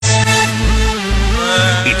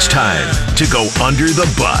It's time to go under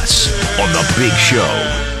the bus on the Big Show.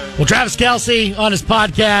 Well, Travis Kelce on his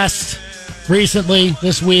podcast recently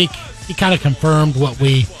this week, he kind of confirmed what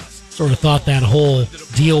we sort of thought that whole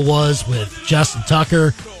deal was with Justin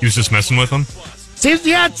Tucker. He was just messing with him? Seems,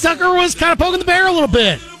 yeah, Tucker was kind of poking the bear a little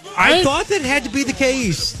bit. Right? I thought that had to be the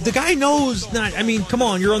case. The guy knows not. I mean, come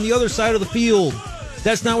on, you're on the other side of the field.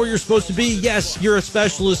 That's not where you're supposed to be. Yes, you're a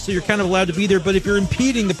specialist, so you're kind of allowed to be there. But if you're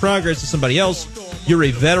impeding the progress of somebody else, you're a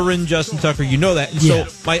veteran, Justin Tucker. You know that. And so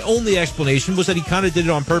my only explanation was that he kind of did it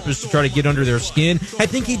on purpose to try to get under their skin. I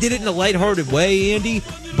think he did it in a lighthearted way, Andy.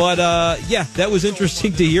 But, yeah, that was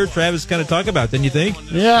interesting to hear Travis kind of talk about, didn't you think?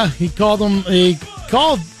 Yeah, he called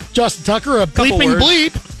Justin Tucker a bleeping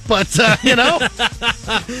bleep. But, you know.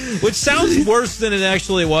 Which sounds worse than it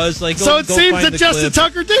actually was. Like, so it seems that Justin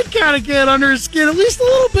Tucker did kind of get under his skin at least a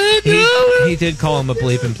little bit. He did call him a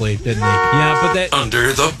bleep and bleep, didn't he? Yeah, but that.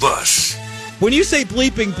 Under the bus. When you say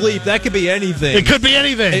bleeping bleep, that could be anything. It could be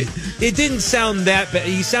anything. It didn't sound that bad.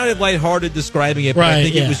 He sounded lighthearted describing it, but right, I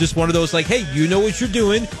think it was just one of those like, hey, you know what you're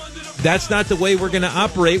doing. That's not the way we're going to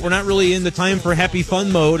operate. We're not really in the time for happy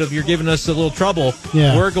fun mode of you're giving us a little trouble.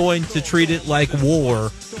 Yeah. We're going to treat it like war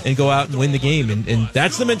and go out and win the game. And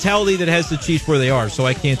that's the mentality that has the Chiefs where they are, so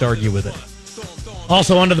I can't argue with it.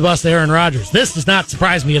 Also under the bus to Aaron Rodgers. This does not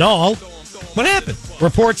surprise me at all. What happened?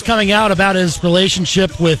 Reports coming out about his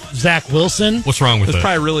relationship with Zach Wilson. What's wrong with it? It's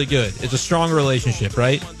probably really good. It's a strong relationship,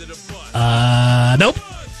 right? Nope.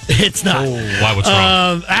 It's not. Why? What's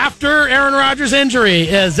wrong? After Aaron Rodgers' injury,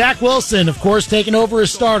 Zach Wilson, of course, taking over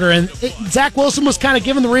as starter. And Zach Wilson was kind of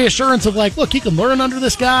given the reassurance of, like, look, you can learn under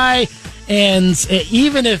this guy. And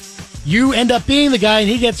even if you end up being the guy and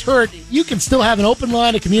he gets hurt, you can still have an open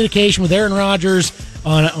line of communication with Aaron Rodgers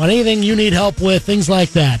on anything you need help with, things like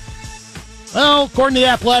that. Well, according to The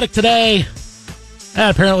Athletic today,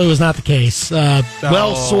 that apparently was not the case.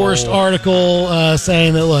 Well-sourced article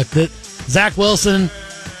saying that, look, that Zach Wilson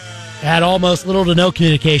had almost little to no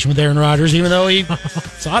communication with Aaron Rodgers, even though he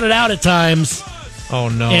sought it out at times. Oh,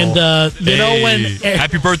 no. And, know, when...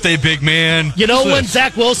 Happy birthday, big man. You know when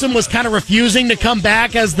Zach Wilson was kind of refusing to come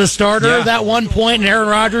back as the starter at that one point, and Aaron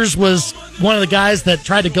Rodgers was one of the guys that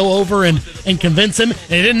tried to go over and convince him,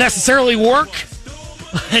 and it didn't necessarily work?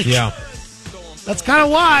 Yeah. That's kind of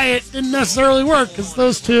why it didn't necessarily work, because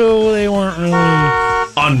those two, they weren't really...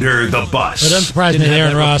 Under the bus. It doesn't surprise me that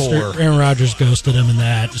Aaron Rodgers ghosted him in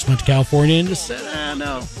that. Just went to California and just said,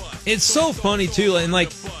 no. It's so funny, too. And,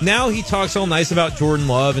 like, now he talks all nice about Jordan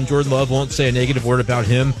Love, and Jordan Love won't say a negative word about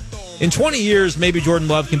him. In 20 years, maybe Jordan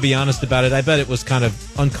Love can be honest about it. I bet it was kind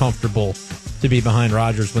of uncomfortable to be behind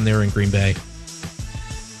Rodgers when they were in Green Bay.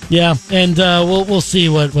 Yeah, and we'll see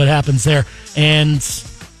what happens there. And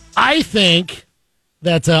I think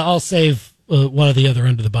that I'll save one of the other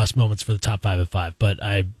end of the bus moments for the top 5 at 5, but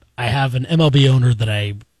I have an MLB owner that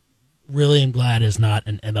I really am glad is not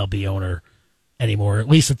an MLB owner anymore. At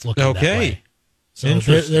least it's looking that way. So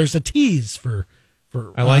there's a tease for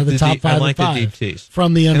I like the top 5 I like at 5 the deep tease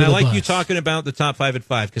from the end of the bus. And I like you talking about the top 5 at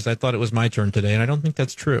 5 because I thought it was my turn today, and I don't think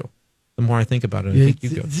that's true. The more I think about it, I think you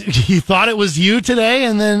go. You thought it was you today,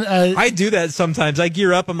 and then I do that sometimes. I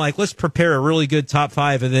gear up. I'm like, let's prepare a really good top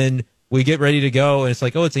 5, and then we get ready to go, and it's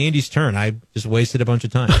like, oh, it's Andy's turn. I just wasted a bunch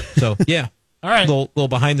of time. So, yeah. All right. Little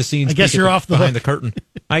behind the scenes. I guess you're off the behind hook. the curtain.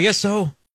 I guess so.